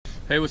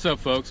Hey, what's up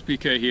folks,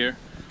 PK here.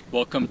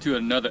 Welcome to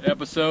another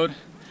episode,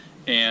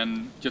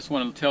 and just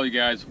want to tell you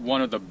guys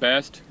one of the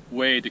best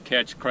way to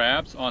catch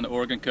crabs on the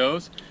Oregon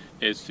coast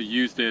is to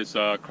use this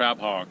crab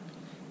hawk.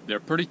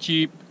 They're pretty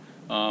cheap.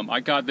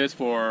 I got this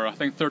for I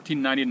think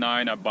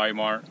 $13.99 at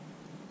Bi-Mart.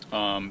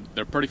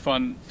 They're pretty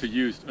fun to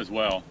use as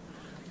well.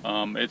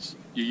 You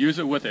use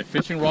it with a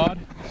fishing rod.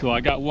 So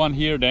I got one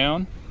here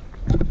down,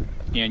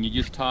 and you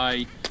just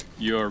tie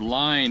your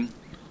line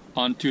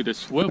onto the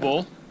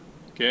swivel,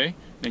 okay?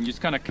 And you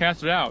just kind of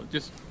cast it out,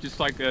 just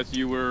like as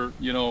you were,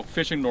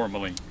 fishing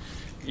normally.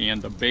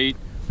 And the bait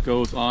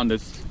goes on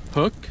this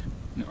hook,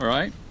 all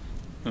right?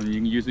 And you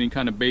can use any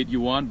kind of bait you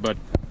want, but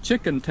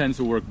chicken tends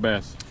to work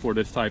best for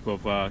this type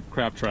of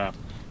crab trap,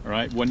 all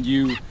right? When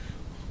you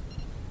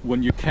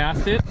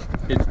cast it,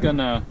 it's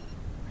gonna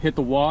hit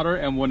the water,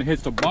 and when it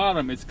hits the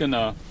bottom, it's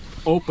gonna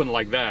open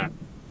like that.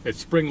 It's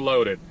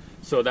spring-loaded,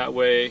 so that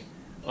way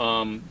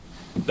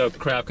the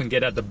crab can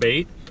get at the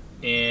bait.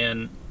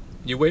 And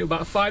you wait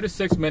about 5 to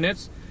 6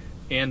 minutes,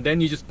 and then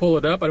you just pull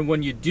it up, and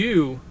when you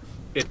do,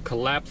 it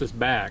collapses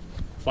back.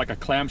 It's like a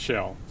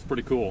clamshell. It's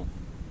pretty cool.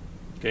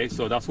 Okay,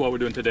 so that's what we're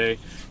doing today,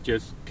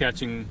 just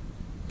catching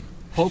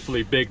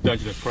hopefully big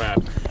Dungeness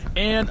crab.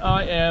 And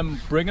I am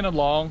bringing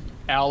along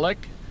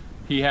Alec.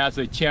 He has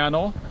a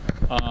channel,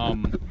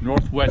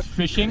 Northwest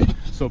Fishing,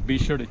 so be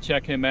sure to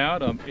check him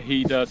out.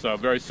 He does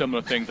very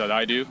similar things that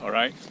I do, all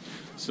right?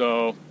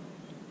 So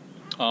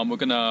we're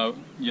gonna,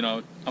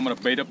 I'm gonna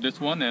bait up this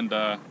one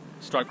and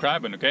start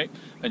crabbing, okay?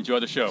 Enjoy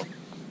the show.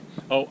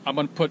 Oh, I'm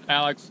gonna put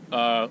Alec's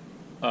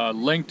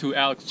link to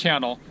Alec's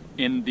channel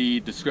in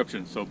the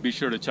description, so be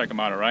sure to check him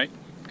out, all right?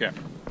 Okay.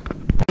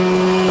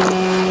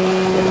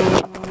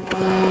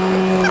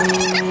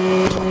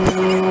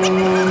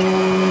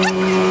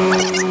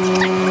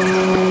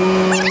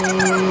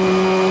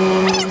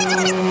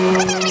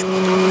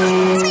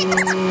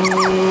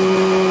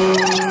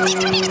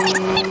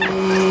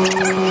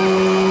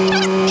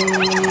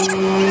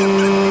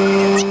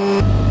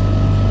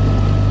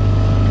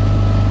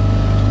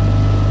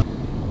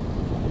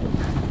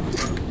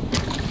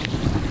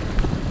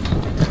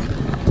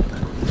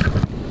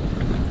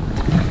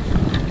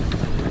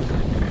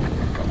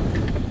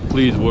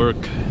 Please work.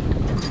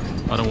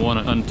 I don't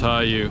want to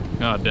untie you.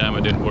 God damn,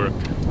 it didn't work.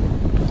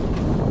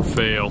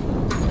 Fail.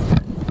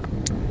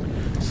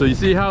 So you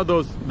see how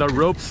the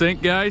ropes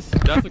sink, guys?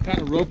 That's the kind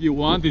of rope you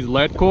want, these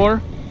lead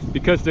core,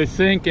 because they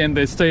sink and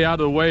they stay out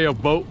of the way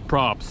of boat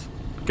props.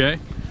 Okay?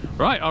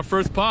 All right, our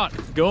first pot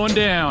is going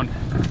down.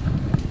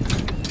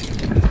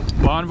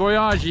 Bon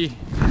voyage.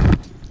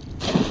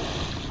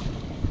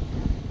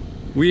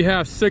 We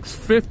have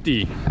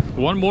 650.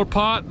 One more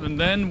pot, and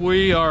then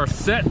we are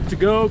set to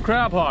go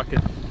crab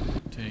hawking.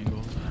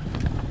 Tangled.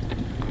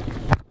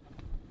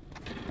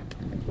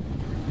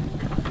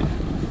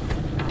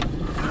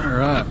 All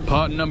right,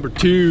 pot number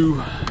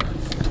 2.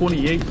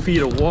 28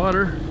 feet of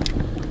water.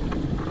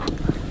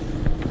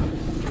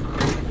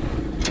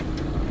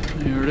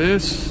 There it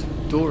is.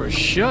 Door is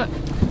shut.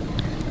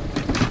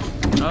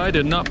 I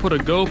did not put a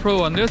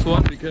GoPro on this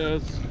one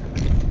because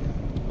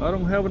I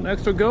don't have an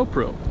extra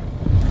GoPro.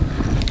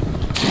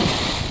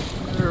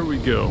 There we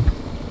go.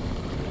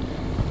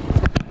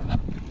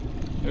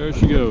 There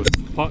she goes.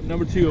 Pot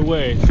number 2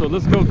 away. So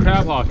let's go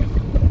crab hawking.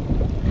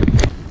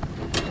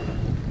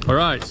 All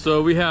right,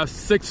 so we have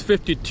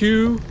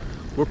 6:52.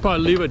 We'll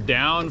probably leave it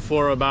down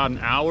for about an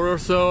hour or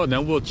so, and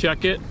then we'll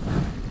check it.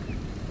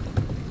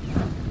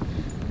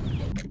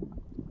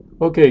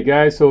 Okay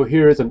guys, so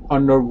here is an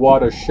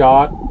underwater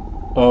shot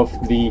of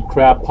the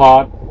crab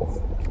pot.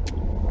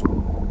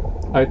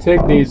 I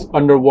take these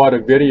underwater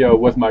video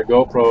with my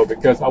GoPro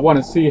because I want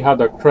to see how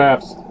the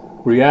crabs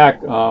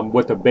react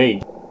with the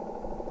bait.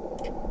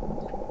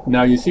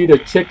 Now you see the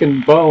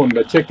chicken bone,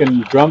 the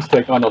chicken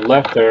drumstick on the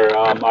left there.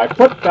 I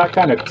put that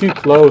kind of too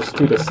close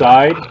to the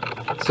side.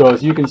 So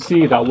as you can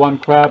see, that one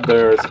crab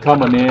there is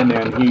coming in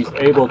and he's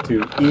able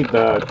to eat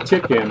the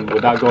chicken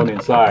without going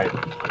inside.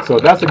 So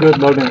that's a good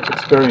learning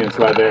experience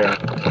right there.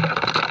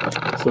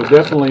 So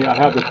definitely I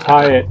have to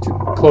tie it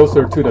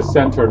closer to the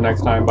center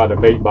next time by the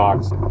bait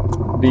box.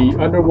 The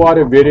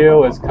underwater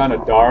video is kind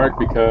of dark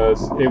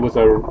because it was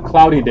a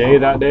cloudy day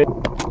that day.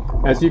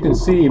 As you can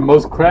see,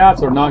 most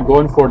crabs are not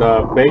going for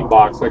the bait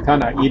box. They're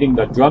kind of eating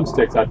the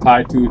drumsticks I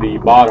tied to the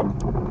bottom,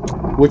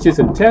 which is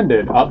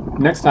intended.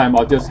 Next time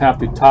I'll just have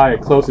to tie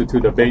it closer to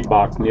the bait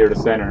box near the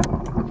center.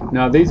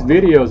 Now these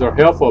videos are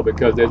helpful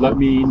because they let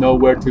me know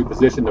where to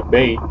position the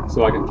bait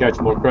so I can catch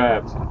more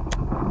crabs.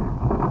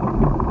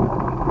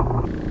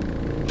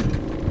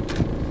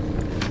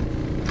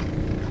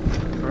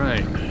 All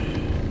right.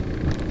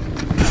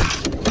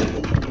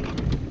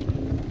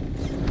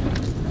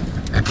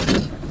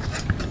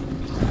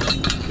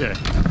 Okay,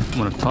 I'm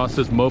gonna toss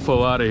this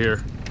mofo out of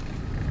here.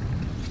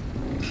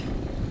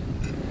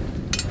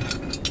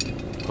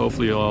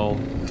 Hopefully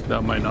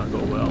that might not go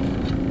well.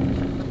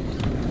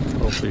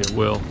 Hopefully it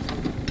will.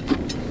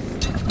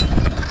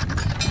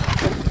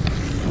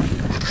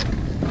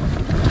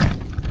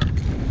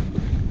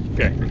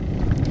 Okay.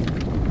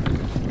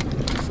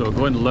 So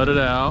go ahead and let it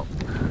out.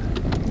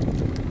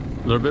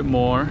 A little bit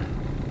more.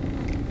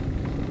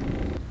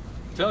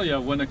 Tell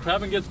you, when the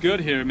crabbing gets good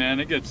here, man,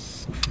 it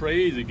gets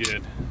crazy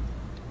good.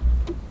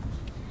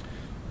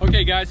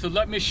 Okay guys, so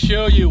let me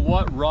show you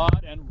what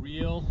rod and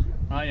reel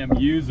I am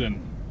using.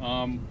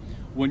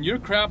 When you're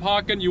crab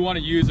hawking, you want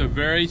to use a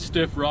very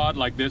stiff rod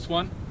like this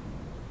one.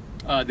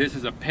 This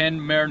is a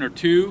Penn Mariner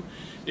 2.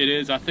 It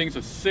is, I think it's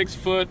a 6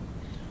 foot,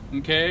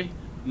 okay?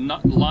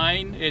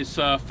 Line is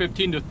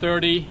 15 to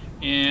 30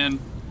 and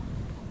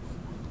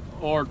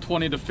or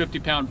 20 to 50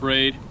 pound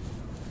braid.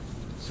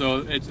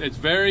 So it's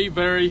very,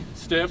 very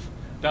stiff.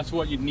 That's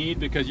what you need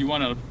because you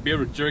want to be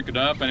able to jerk it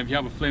up, and if you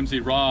have a flimsy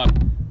rod,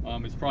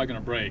 it's probably going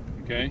to break,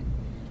 okay?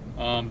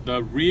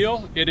 The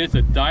reel, it is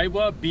a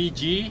Daiwa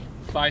BG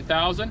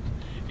 5000,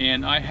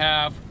 and I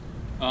have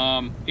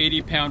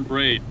 80 pound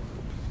braid.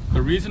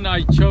 The reason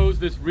I chose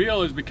this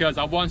reel is because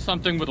I want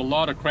something with a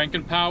lot of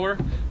cranking power.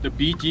 The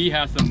BG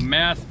has some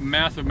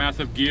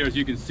massive gear, as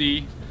you can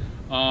see.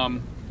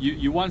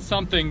 You want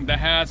something that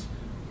has,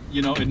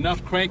 you know,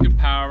 enough cranking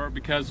power,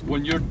 because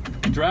when you're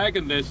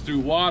dragging this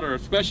through water,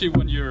 especially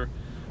when you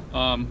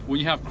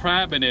have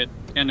crab in it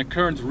and the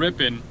current's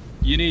ripping,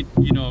 you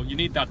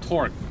need that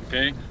torque,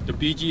 okay? The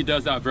BG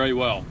does that very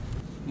well.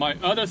 My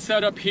other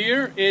setup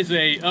here is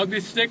a ugly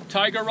stick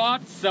tiger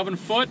rod, 7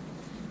 foot.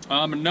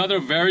 Another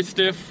very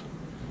stiff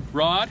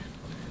rod,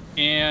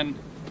 and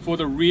for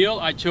the reel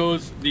I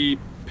chose the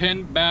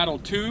Penn Battle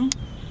 2.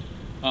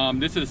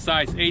 This is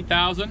size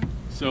 8000,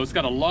 so it's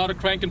got a lot of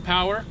cranking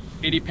power,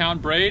 80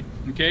 pound braid,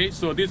 okay?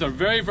 So these are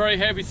very, very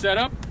heavy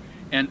setup.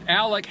 And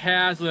Alec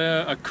has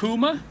a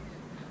Kuma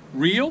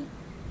reel,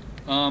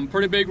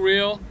 pretty big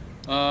reel,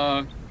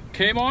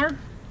 Kmar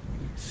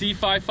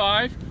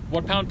C55.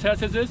 What pound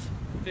test is this?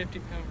 50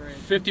 pound braid.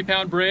 50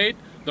 pound braid.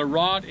 The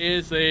rod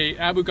is a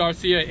Abu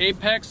Garcia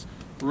Apex,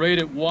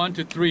 rated 1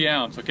 to 3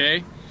 ounce,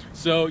 okay?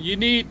 So you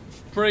need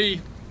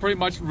pretty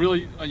much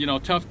really,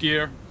 tough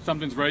gear.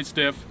 Something's very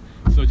stiff,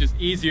 so it's just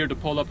easier to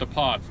pull up the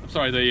pots. I'm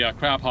sorry, the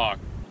crab hawk.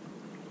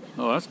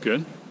 Oh, that's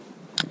good.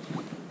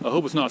 I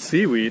hope it's not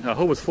seaweed. I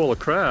hope it's full of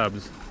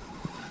crabs.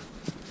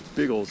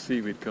 Big old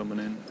seaweed coming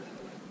in.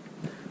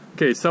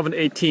 Okay,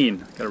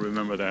 718. Gotta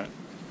remember that.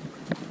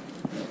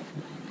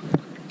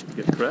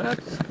 Get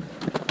crabs.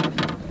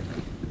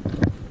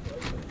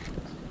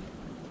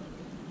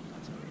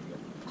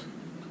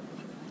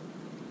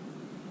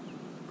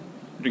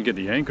 You didn't get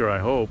the anchor, I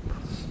hope.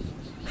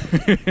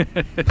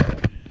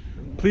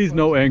 Please,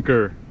 no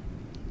anchor.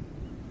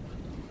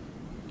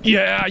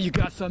 Yeah, you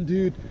got some,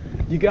 dude.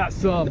 You got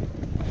some.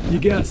 You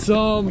got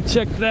some.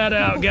 Check that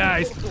out,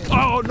 guys.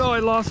 Oh no, I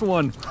lost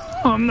one.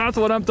 That's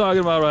what I'm talking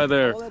about right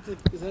there. Oh,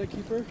 is that a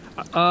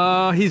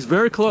keeper? He's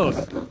very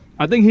close.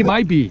 I think he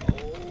might be.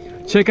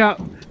 Check out.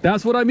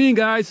 That's what I mean,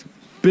 guys.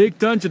 Big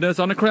Dungeness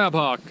on a crab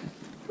hawk.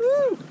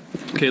 Woo.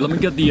 Okay, let me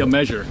get the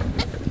measure.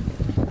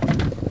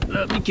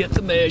 Let me get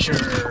the measure.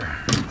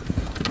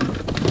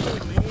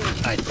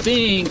 I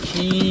think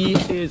he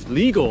is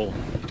legal.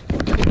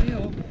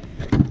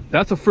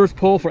 That's the first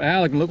pull for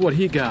Alec, and look what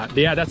he got.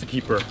 Yeah, that's a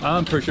keeper.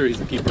 I'm pretty sure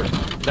he's a keeper.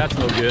 That's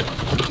no good.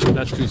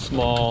 That's too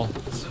small.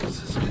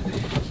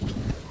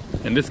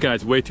 And this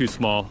guy's way too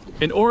small.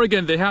 In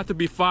Oregon, they have to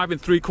be 5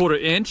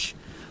 3/4 inch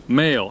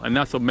male, and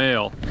that's a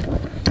male.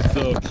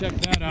 So check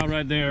that out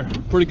right there.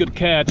 Pretty good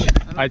catch.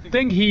 I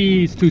think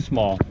he's too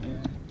small.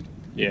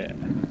 Yeah.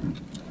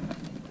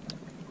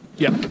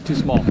 Yeah, too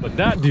small. But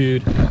that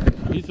dude,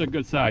 he's a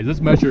good size.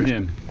 Let's measure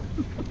him.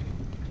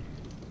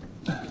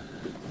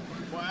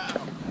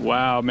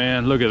 Wow,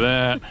 man, look at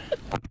that.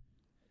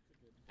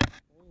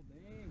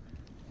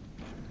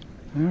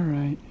 All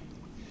right.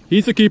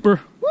 He's a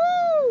keeper.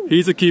 Woo!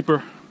 He's a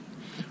keeper.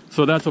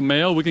 So that's a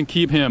male, we can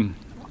keep him.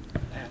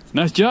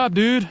 Nice job,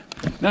 dude.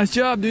 Nice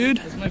job, dude.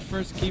 That's my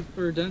first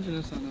keeper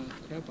Dungeness on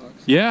a crab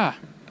box. Yeah.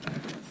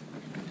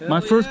 Hell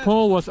My first yeah.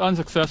 pull was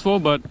unsuccessful,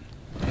 but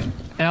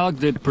Alec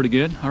did pretty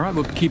good. All right,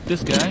 we'll keep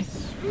this guy.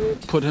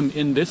 Put him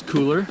in this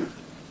cooler.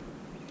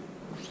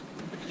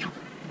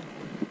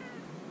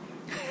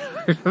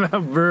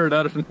 That bird,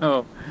 I don't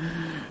know.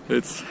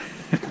 It's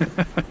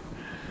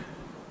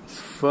it's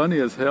funny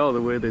as hell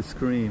the way they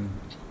scream.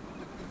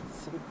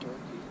 So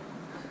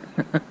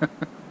dorky.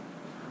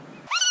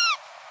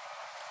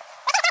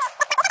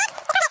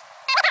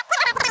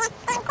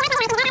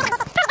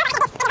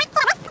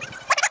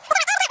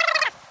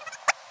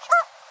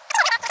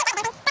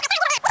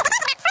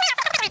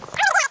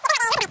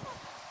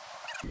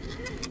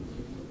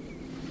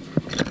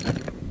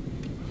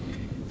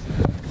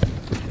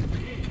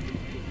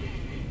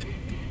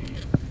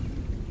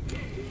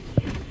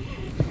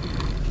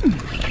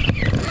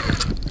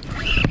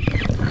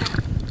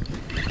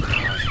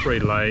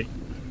 Pretty light.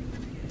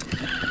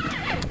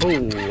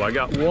 Oh, I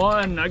got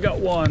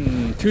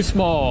one. Too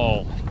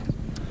small.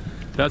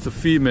 That's a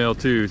female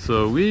too,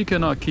 so we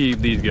cannot keep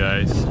these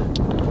guys.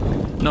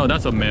 No,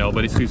 that's a male,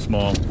 but he's too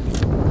small.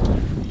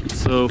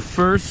 So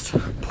first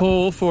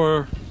pull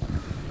for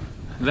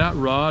that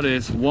rod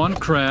is one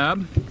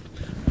crab.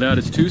 That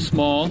is too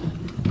small.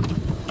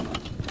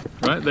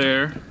 Right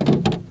there.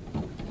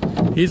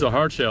 He's a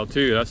hard shell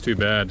too, that's too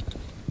bad.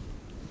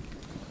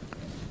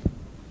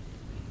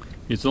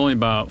 He's only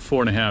about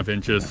 4.5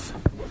 inches.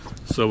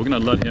 So we're gonna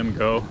let him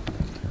go.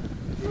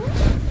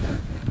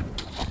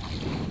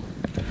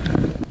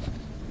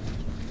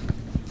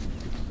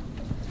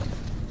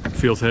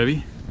 Feels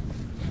heavy.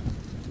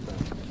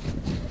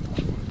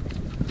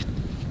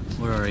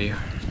 Where are you?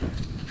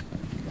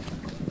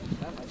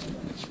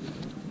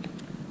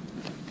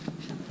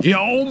 Yeah,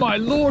 oh my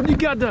lord, you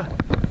got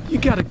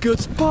a good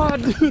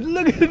spot, dude.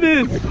 Look at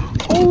this.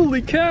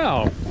 Holy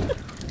cow.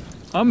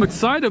 I'm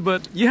excited,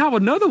 but you have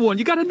another one.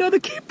 You got another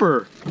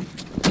keeper.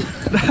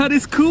 That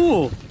is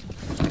cool.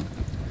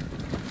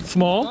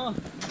 Small. Oh.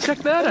 Check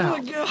that out.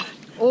 Oh my god.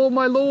 Oh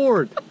my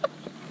lord.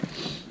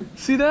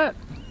 See that?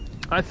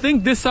 I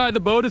think this side of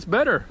the boat is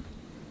better.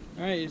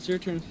 Alright, it's your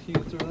turn. You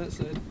can throw that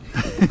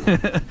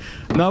side.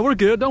 No, we're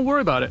good. Don't worry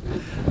about it.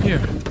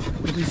 Here,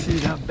 let me see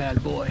that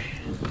bad boy.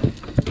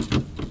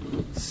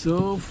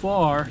 So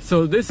far,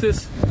 so this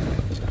is,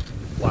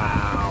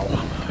 wow.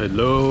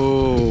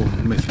 Hello,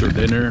 Mr.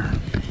 Dinner.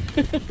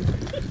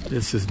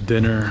 This is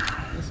dinner.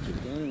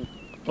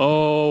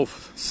 Oh,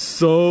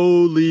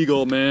 so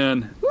legal,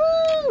 man.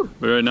 Woo!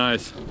 Very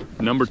nice.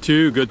 Number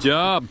 2, good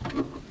job.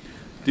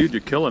 Dude,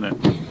 you're killing it.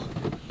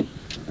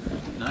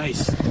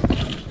 Nice.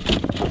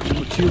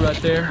 Number 2 right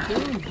there.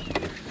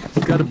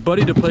 He's got a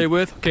buddy to play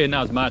with. Okay,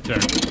 now it's my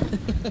turn.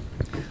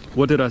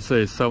 What did I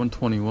say?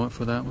 721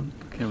 for that one?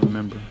 I can't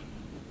remember.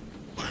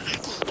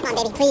 Come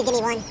on, baby. Please give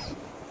me one.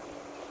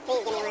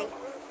 Please give me one.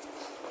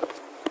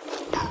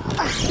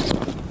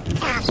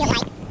 Ah, feel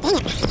like. Dang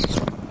it.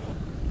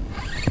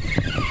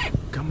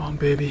 Come on,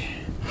 baby.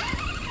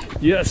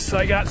 Yes,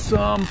 I got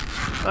some.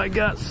 I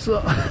got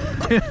some.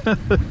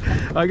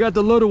 I got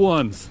the little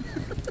ones.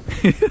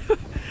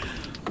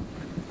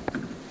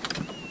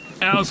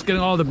 Alec's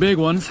getting all the big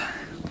ones.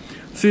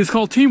 See, it's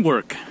called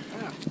teamwork.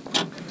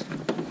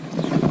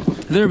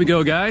 There we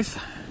go, guys.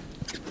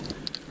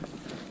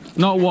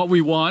 Not what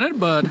we wanted,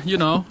 but you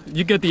know,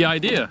 you get the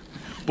idea.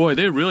 Boy,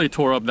 they really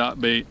tore up that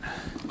bait.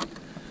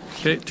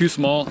 Okay, too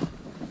small.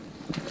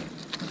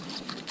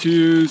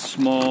 Too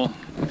small.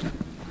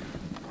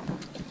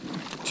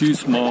 Too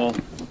small.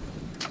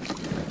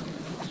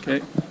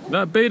 Okay,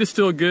 that bait is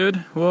still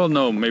good. Well,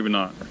 no, maybe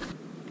not.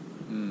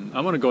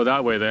 I'm gonna go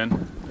that way then,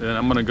 and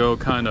I'm gonna go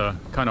kind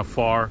of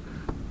far.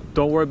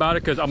 Don't worry about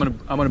it, cause I'm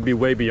gonna be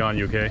way beyond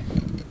you. Okay.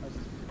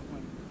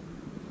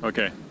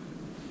 Okay.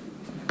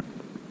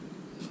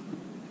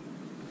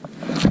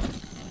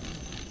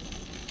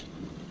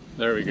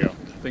 There we go.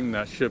 I think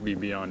that should be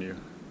beyond you.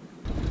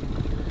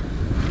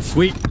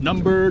 Sweet.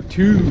 Number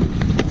 2.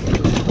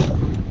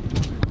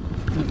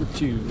 Number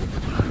 2.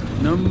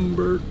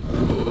 Number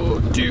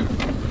 2.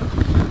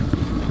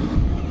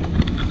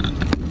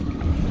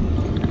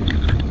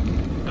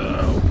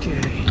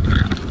 Okay.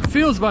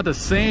 Feels about the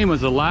same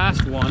as the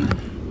last one.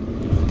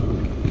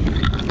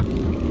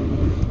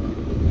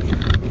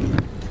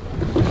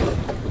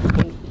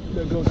 Oh,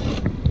 there goes.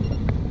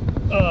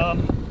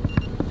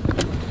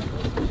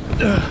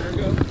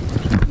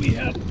 We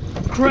have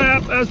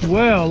crab as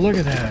well. Look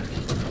at that.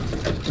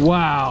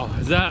 Wow,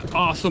 is that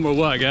awesome or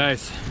what,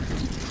 guys?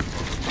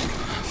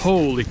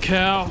 Holy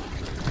cow.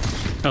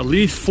 At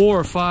least 4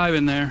 or 5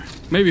 in there.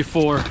 Maybe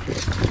 4.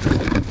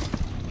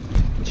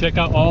 Check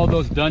out all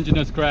those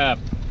Dungeness crab.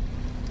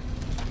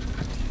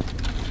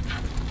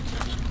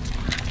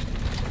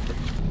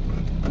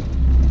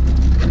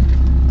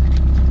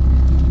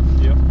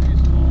 Yep, pretty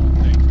small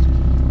thing.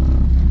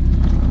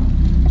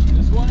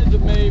 This one is a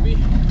maybe.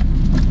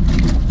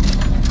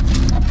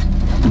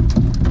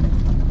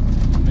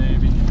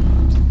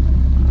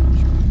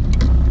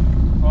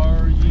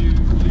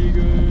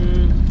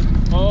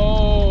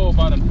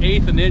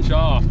 An inch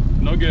off.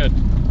 No good.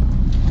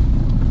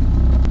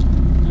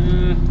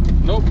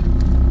 Nope.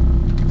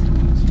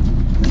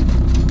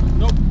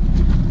 Nope.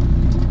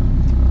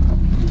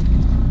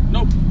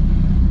 Nope.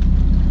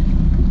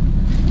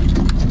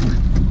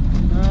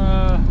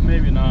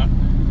 Maybe not.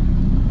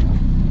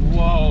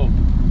 Whoa.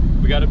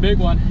 We got a big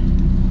one.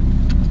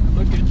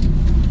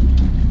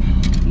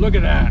 Look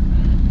at that.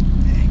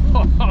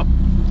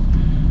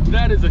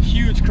 That is a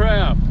huge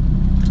crab.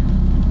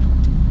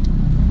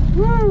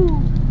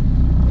 Woo!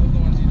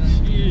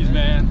 Jeez,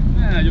 man.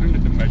 Nah, you don't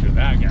need to measure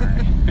that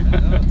guy.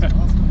 That's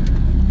awesome.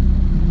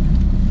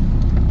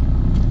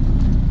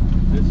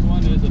 This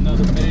one is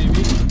another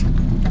baby.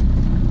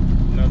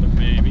 Another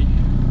baby.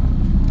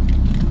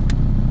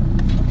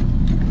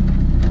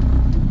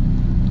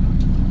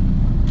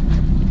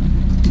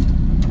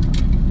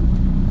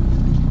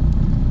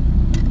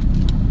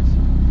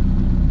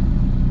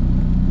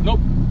 Nope.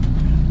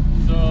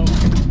 So,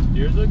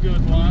 here's a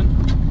good one.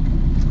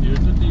 Here's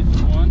a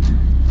decent one.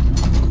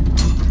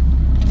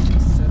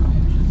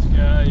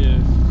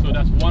 So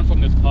that's one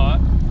from this pot.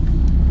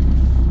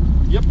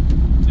 Yep,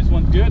 this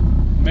one's good.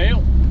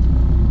 Male.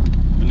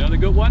 Another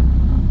good one.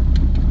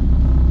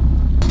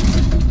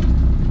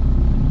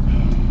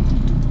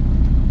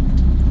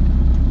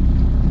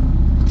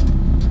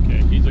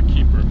 Okay, he's a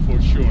keeper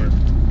for sure.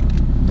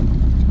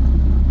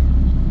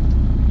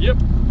 Yep.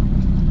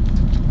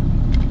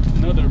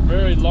 Another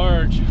very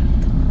large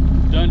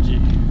Dungy.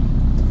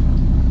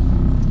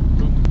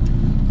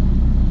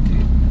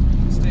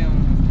 Stay on.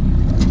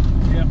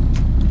 Yep.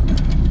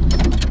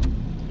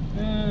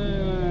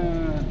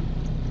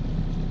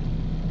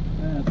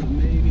 That's a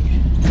maybe.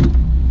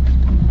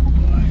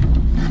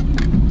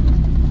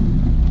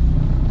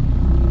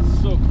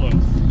 So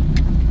close.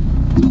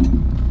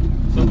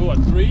 So what,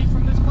 3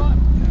 from this spot?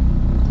 Yeah.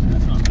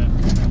 That's not bad.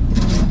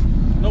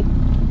 Nope.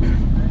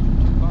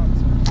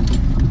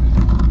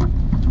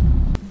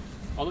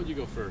 I'll let you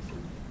go first,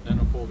 then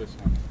I'll pull this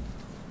one.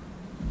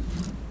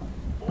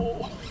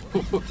 Oh,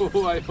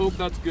 I hope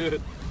that's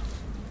good.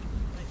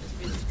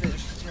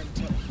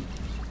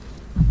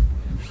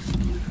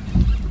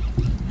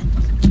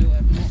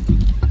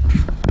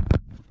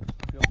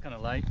 Feels kind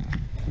of light.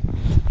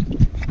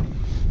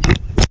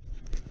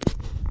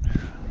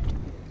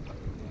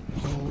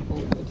 Oh,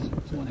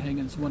 there's one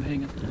hanging, there's one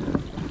hanging.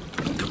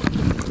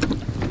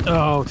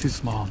 Oh, too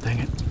small, dang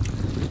it.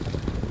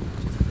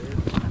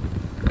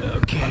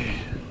 Okay.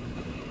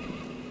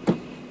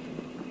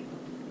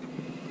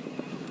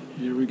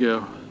 Here we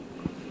go.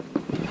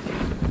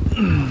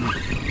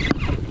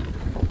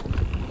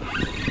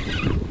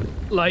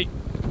 Light.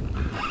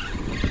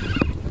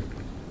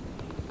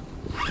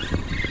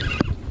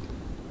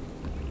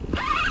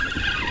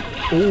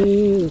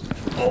 Oh,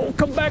 oh,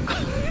 come back.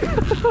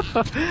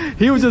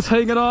 He was just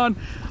hanging on.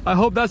 I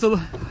hope that's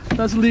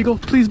legal.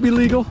 Please be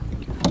legal.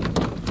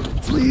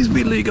 Please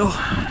be legal.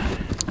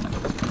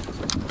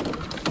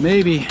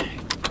 Maybe.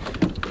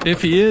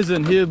 If he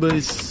isn't here, but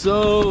he's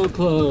so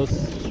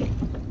close.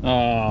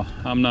 Oh,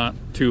 I'm not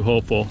too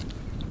hopeful.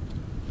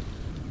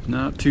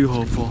 Not too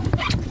hopeful.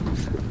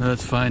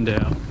 Let's find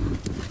out.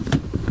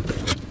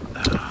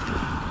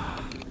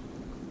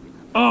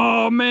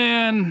 Oh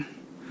man!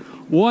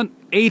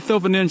 1/8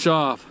 of an inch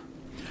off.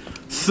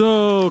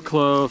 So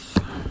close.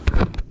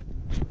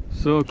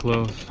 So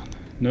close.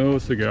 No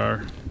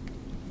cigar.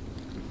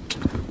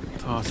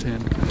 Toss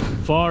him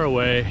far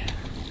away.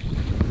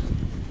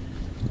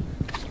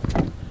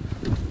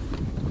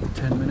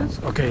 10 minutes.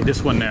 Okay,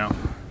 this one now.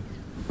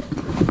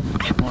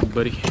 Come on,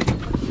 buddy.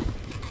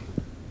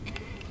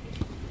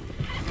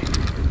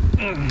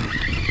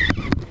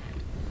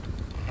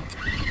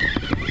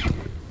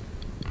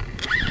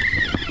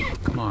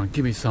 Come on,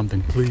 give me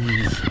something,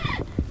 please.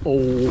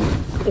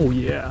 Oh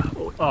yeah.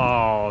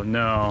 Oh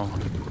no.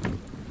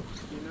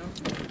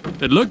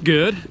 It looked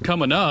good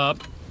coming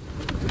up,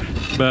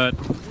 but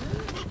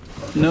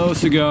no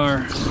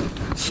cigar.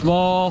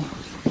 Small,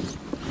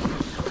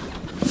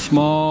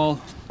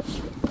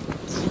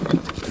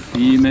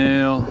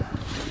 female.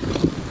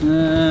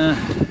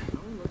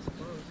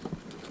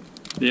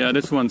 Yeah,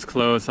 this one's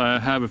close. I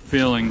have a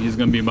feeling he's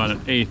gonna be about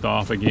 1/8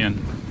 off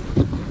again.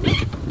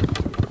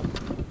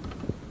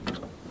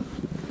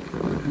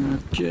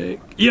 Okay.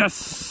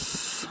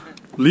 Yes!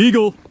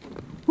 Legal!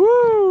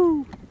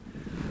 Woo!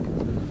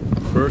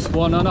 First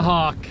one on a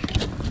hawk.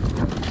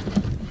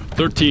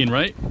 13,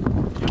 right?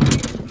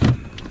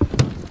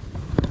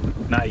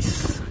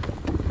 Nice.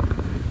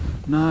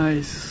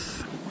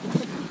 Nice.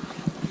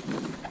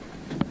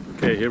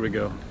 Okay, here we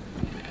go.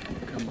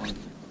 Come on.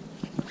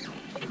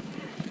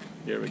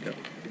 Here we go.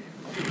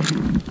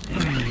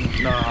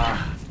 Nah,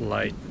 it's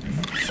light.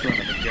 Son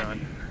of a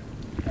gun.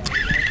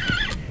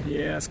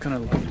 Yeah, it's kind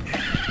of light.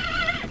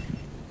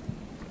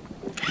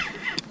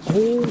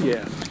 Oh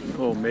yeah.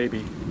 Oh,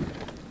 maybe.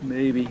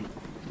 Maybe.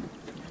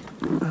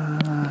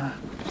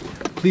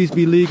 Please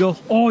be legal.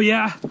 Oh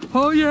yeah.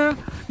 Oh yeah.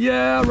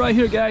 Yeah, right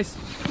here, guys.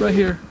 Right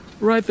here.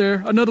 Right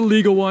there. Another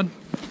legal one.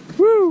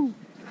 Woo!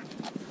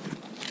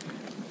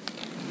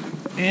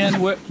 And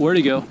where'd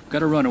he go?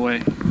 Gotta run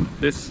away.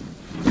 This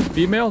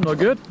female, no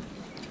good.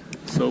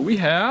 So we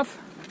have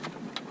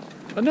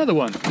another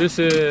one. This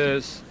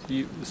is,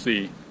 let's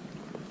see,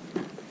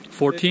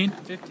 14?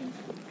 15.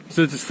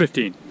 So this is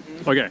 15.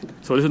 Okay,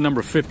 so this is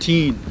number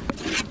 15.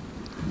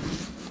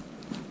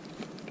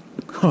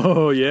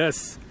 Oh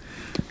yes,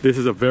 this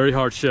is a very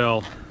hard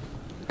shell.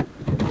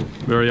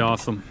 Very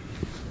awesome.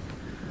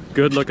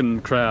 Good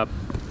looking crab.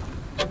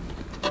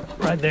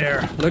 Right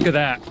there, look at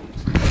that.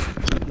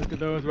 Look at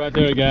those right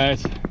there,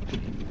 guys.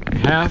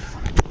 Half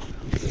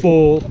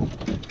full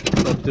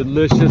of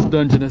delicious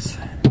Dungeness.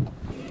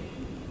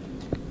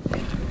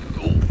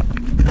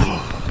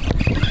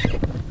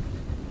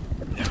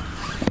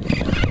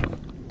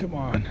 Come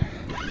on,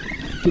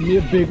 give me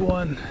a big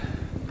one.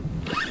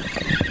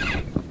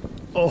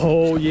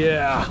 Oh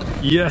yeah,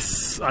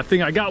 yes, I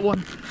think I got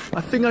one.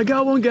 I think I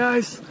got one,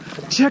 guys.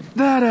 Check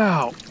that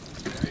out.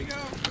 There you go.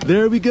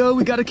 There we go,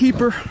 we got a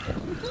keeper.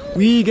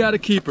 We got a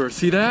keeper,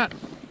 see that?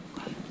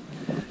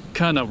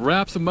 Kind of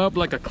wraps them up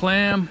like a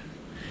clam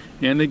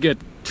and they get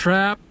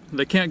trapped.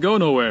 They can't go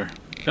nowhere.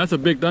 That's a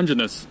big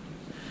Dungeness.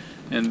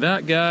 And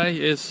that guy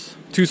is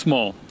too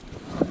small.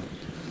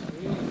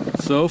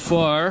 So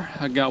far,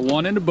 I got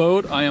one in the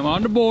boat. I am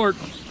on the board.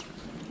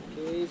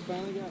 Okay, he's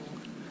finally got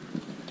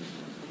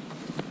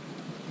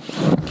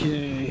one.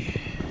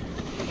 Okay.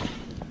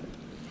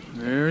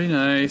 Very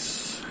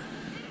nice.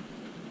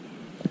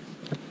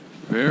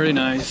 Very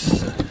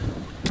nice.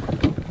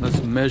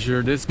 Let's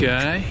measure this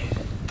guy.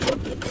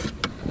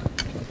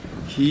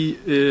 He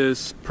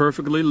is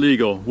perfectly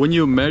legal. When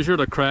you measure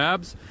the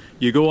crabs,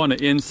 you go on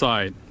the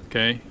inside,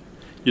 okay?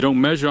 You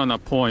don't measure on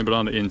that point, but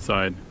on the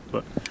inside.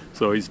 But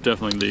so he's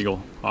definitely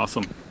legal.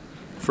 Awesome.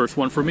 First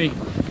one for me.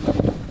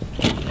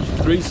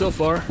 3 so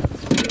far.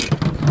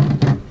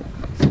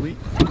 Sweet.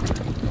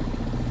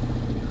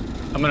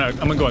 I'm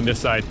gonna go on this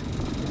side.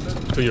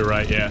 To your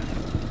right, yeah.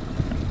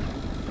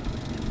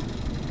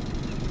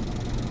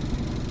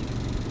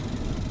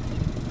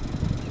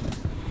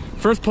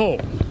 First pull.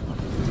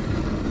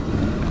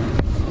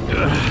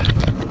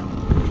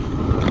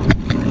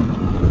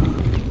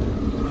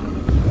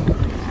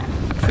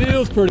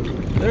 Feels pretty.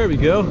 There we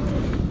go.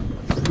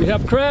 We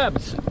have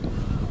crabs.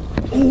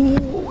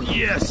 Oh,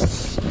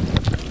 yes.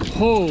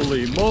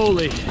 Holy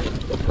moly.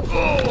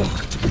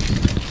 Oh.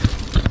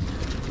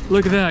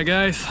 Look at that,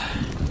 guys.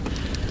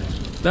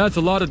 That's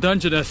a lot of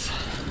Dungeness.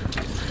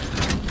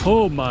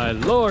 Oh my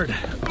Lord.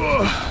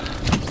 Oh.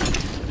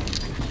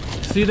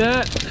 See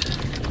that?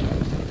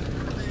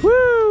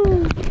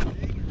 Woo!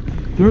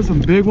 There's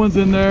some big ones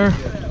in there.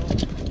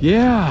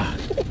 Yeah.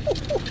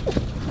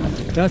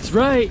 That's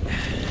right.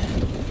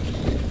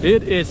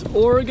 It is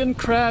Oregon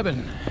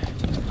crabbing.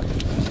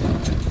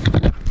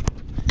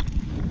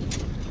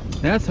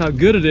 That's how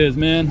good it is,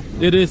 man.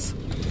 It is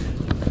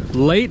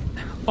late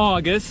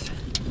August,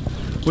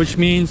 which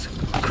means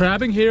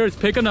crabbing here is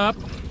picking up.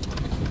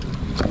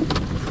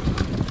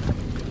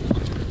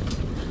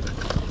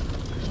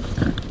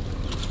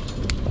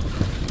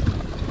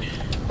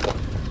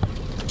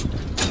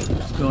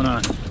 What's going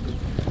on?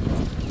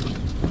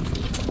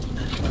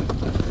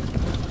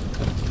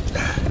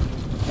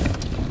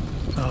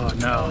 Oh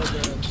no.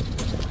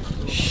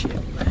 Shit.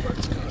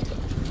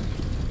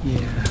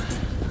 Yeah.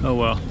 Oh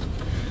well.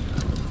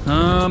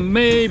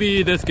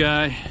 Maybe this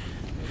guy.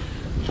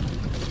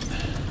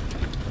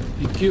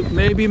 Cute.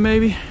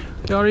 Maybe.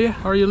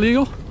 Are you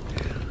legal?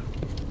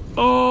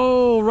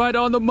 Oh, right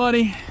on the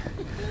money.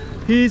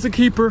 He's a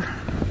keeper.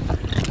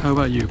 How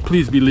about you?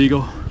 Please be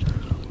legal.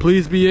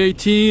 Please be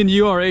 18.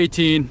 You are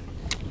 18.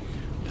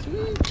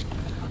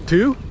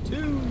 2?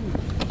 2.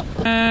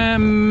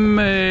 And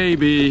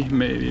maybe.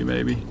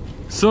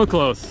 So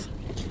close.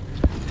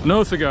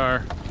 No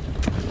cigar.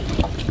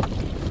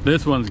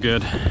 This one's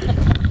good.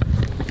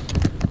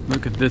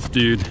 Look at this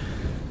dude.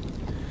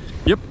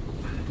 Yep.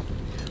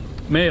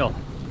 Male.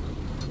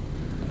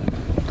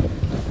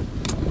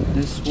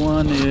 This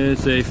one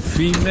is a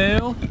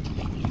female.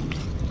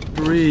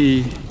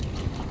 3.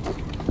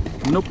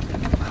 Nope.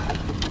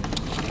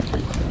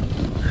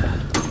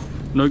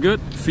 No good.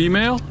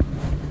 Female.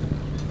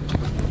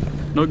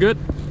 No good.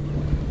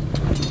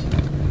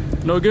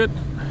 No good.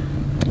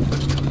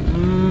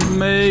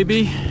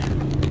 Maybe.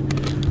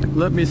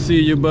 Let me see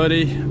you,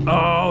 buddy.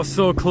 Oh,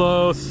 so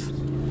close.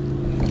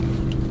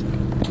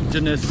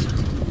 Goodness.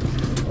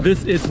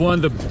 This is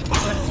one of the...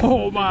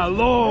 Oh my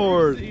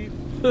Lord.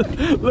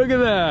 Look at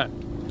that.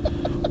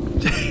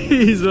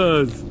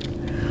 Jesus.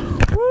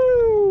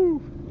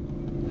 Woo.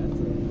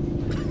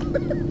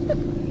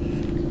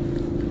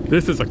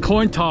 This is a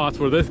coin toss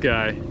for this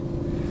guy.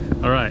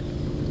 All right.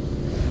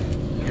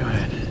 Go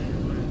ahead.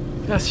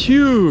 That's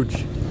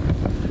huge.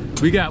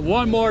 We got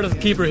one more that's a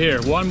keeper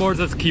here. One more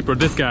that's a keeper.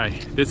 This guy.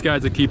 This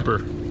guy's a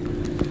keeper.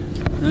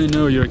 I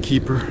know you're a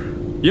keeper.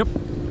 Yep.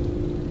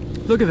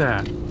 Look at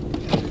that.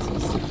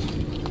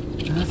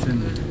 That's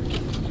in there.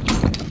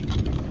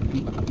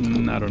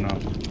 I don't know.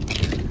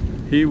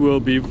 He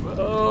will be.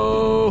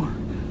 Oh,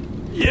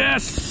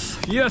 yes,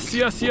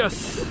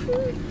 yes.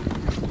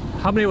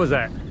 How many was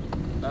that?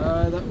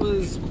 That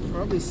was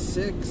probably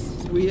 6.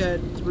 We had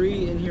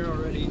 3 in here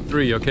already.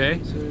 3, okay.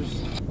 So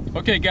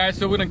okay, guys.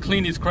 So we're gonna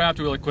clean these crabs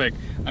really quick.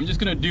 I'm just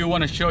gonna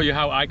want to show you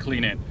how I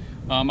clean it.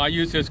 I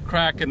use this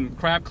Kraken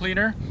crab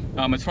cleaner.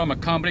 It's from a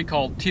company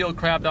called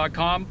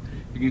tealcrab.com.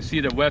 You can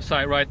see the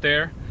website right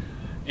there.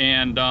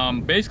 And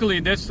basically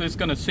this is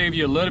going to save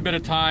you a little bit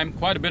of time,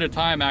 quite a bit of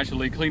time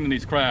actually, cleaning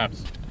these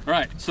crabs. All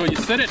right, so you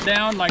set it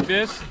down like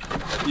this.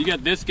 You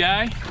get this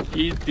guy,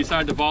 he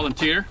decided to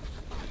volunteer.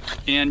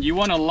 And you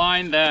want to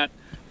line that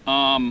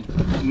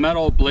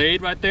metal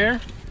blade right there,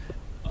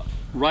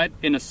 right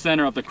in the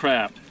center of the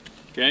crab,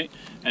 okay?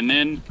 And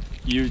then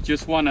you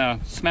just want to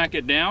smack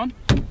it down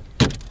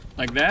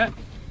like that.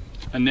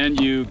 And then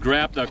you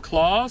grab the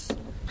claws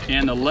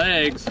and the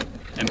legs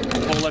and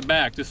pull it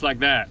back just like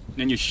that.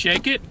 Then you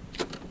shake it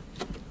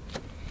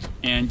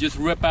and just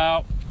rip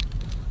out,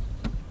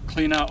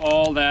 clean out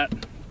all that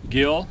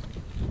gill.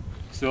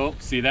 So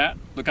see that?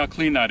 Look how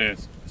clean that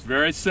is. It's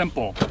very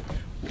simple.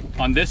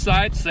 On this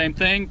side, same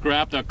thing.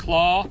 Grab the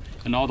claw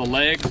and all the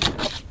legs,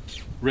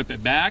 rip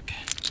it back.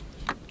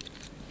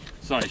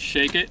 Sorry,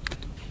 shake it.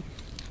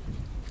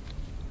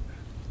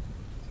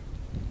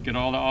 Get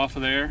all that off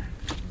of there.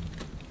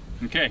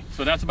 Okay,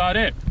 so that's about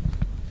it.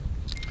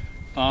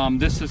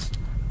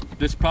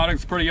 This product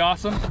is pretty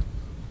awesome.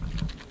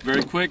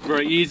 Very quick,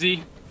 very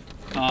easy.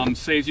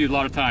 Saves you a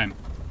lot of time.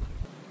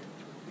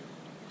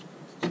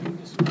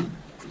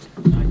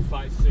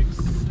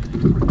 956.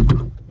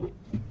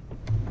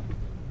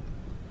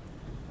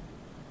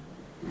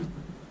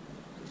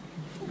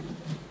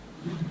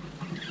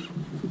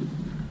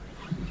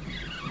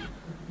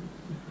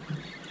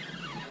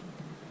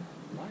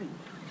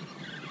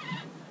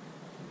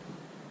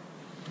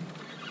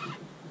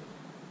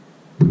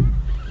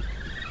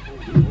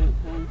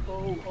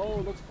 Oh,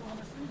 looks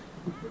promising.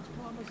 Looks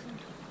promising.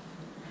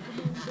 Come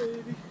on,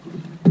 baby.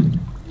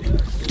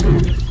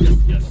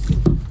 Yes.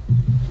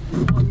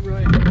 All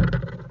right.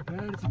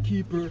 That is a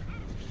keeper.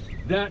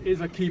 That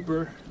is a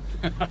keeper.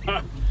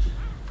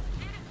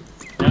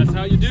 That's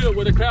how you do it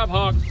with a crab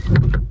hawk.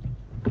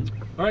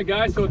 All right,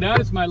 guys, so that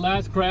is my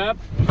last crab.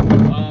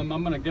 I'm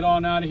gonna get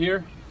on out of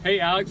here. Hey,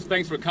 Alex,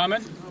 thanks for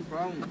coming. No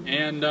problem.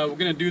 And we're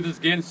gonna do this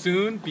again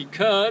soon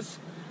because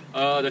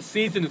the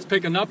season is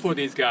picking up for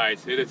these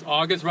guys. It is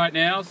August right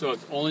now, so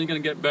it's only gonna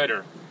get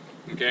better.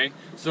 Okay,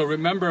 so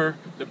remember,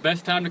 the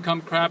best time to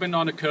come crabbing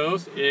on the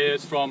coast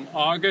is from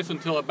August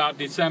until about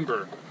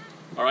December.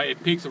 All right,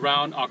 it peaks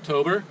around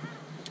October,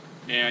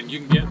 and you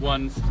can get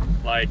ones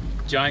like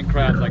giant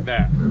crabs like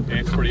that. Okay,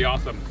 it's pretty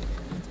awesome.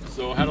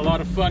 So I had a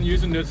lot of fun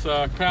using this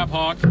crab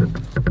hawk.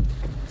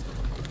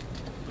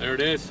 There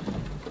it is.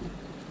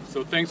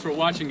 So thanks for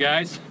watching,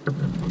 guys.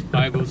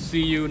 I will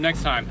see you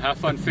next time. Have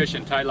fun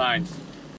fishing, tight lines.